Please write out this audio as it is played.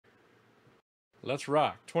Let's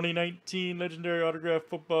rock. 2019 Legendary Autograph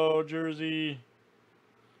Football Jersey.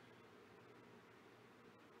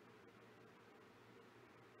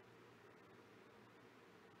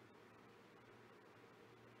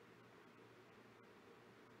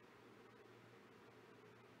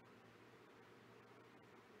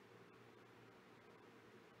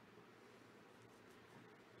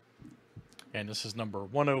 And this is number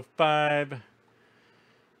 105.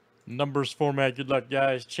 Numbers format. Good luck,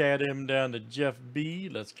 guys. Chad M down to Jeff B.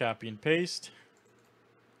 Let's copy and paste.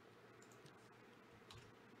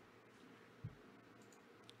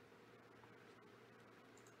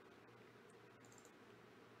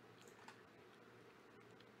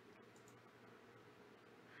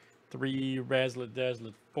 Three, Razzlet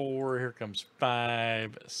Dazzlet 4. Here comes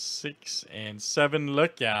 5, 6, and 7.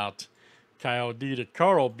 Look out. Kyle D to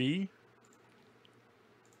Carl B.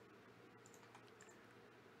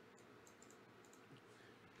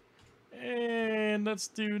 And let's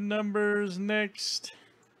do numbers next.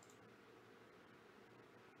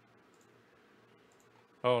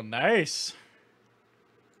 Oh, nice.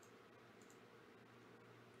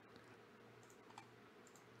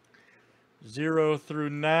 Zero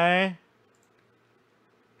through 9.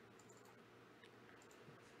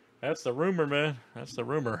 That's the rumor, man. That's the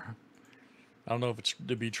rumor. I don't know if it's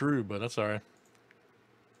to be true, but that's all right.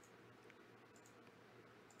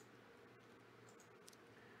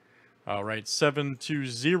 All right, 7 to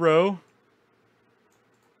 0.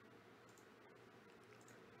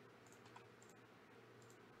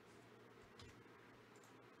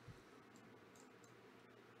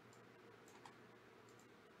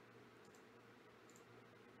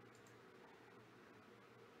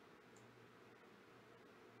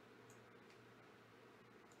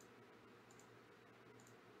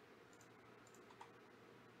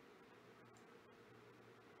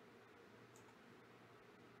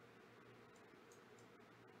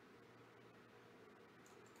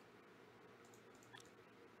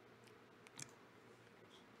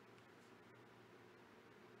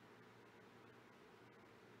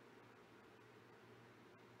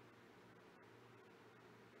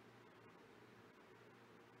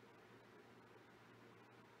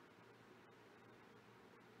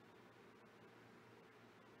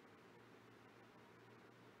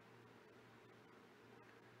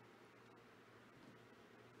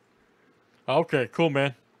 Okay, cool,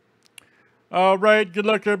 man. All right, good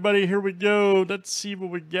luck, everybody. Here we go. Let's see what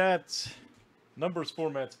we got. Numbers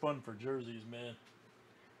format's fun for jerseys, man.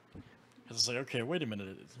 Cause it's like, okay, wait a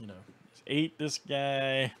minute. You know, 8, this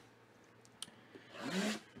guy.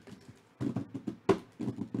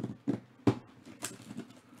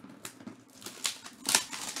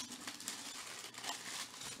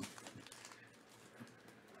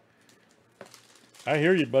 I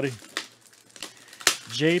hear you, buddy.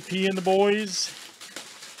 JP and the boys.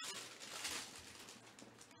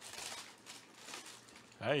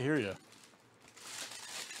 I hear you.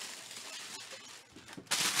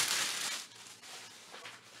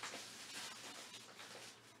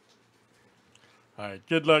 All right,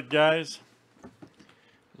 good luck, guys.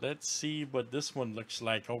 Let's see what this one looks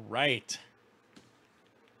like. All right.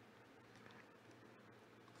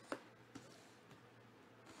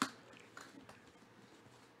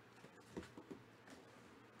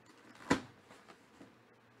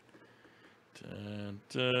 Dun,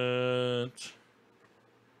 dun,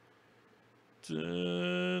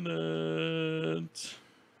 dun, dun. Is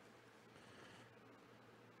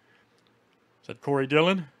that Corey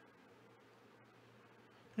Dillon?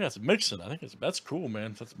 Yeah, it's Mixon. I think that's cool,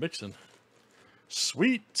 man. That's Mixon.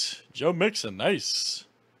 Sweet. Joe Mixon. Nice.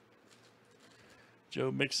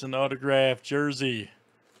 Joe Mixon autograph jersey.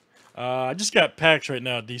 I just got packs right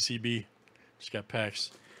now, DCB. Just got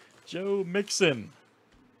packs. Joe Mixon.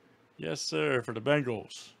 Yes, sir, for the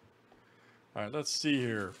Bengals. All right, let's see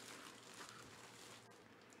here.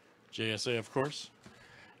 JSA, of course.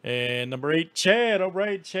 And number 8, Chad. All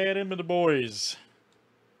right, Chad M and the boys.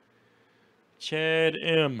 Chad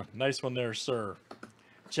M. Nice one there, sir.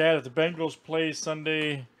 Chad, if the Bengals play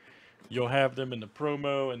Sunday, you'll have them in the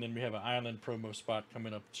promo, and then we have an Island promo spot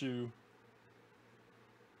coming up, too.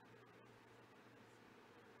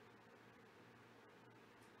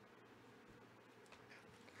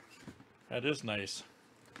 That is nice.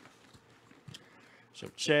 So,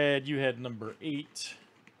 Chad, you had number 8.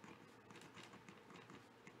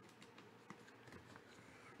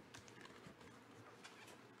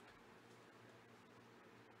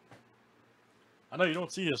 I know you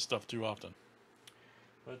don't see his stuff too often.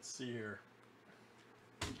 Let's see here.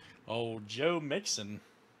 Oh, Joe Mixon.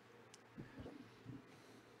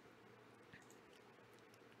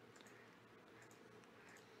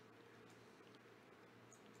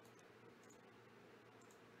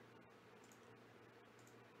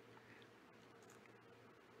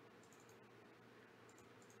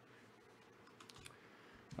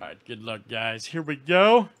 All right, good luck, guys. Here we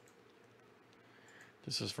go.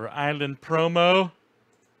 This is for Island promo.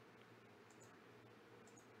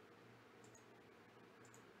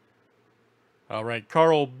 All right,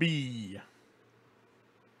 Carl B.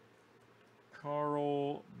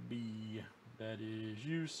 Carl B. That is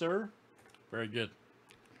you, sir. Very good.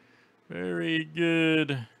 Very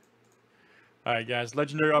good. All right, guys.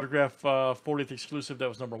 Legendary autograph 40th exclusive. That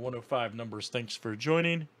was number 105 numbers. Thanks for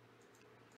joining.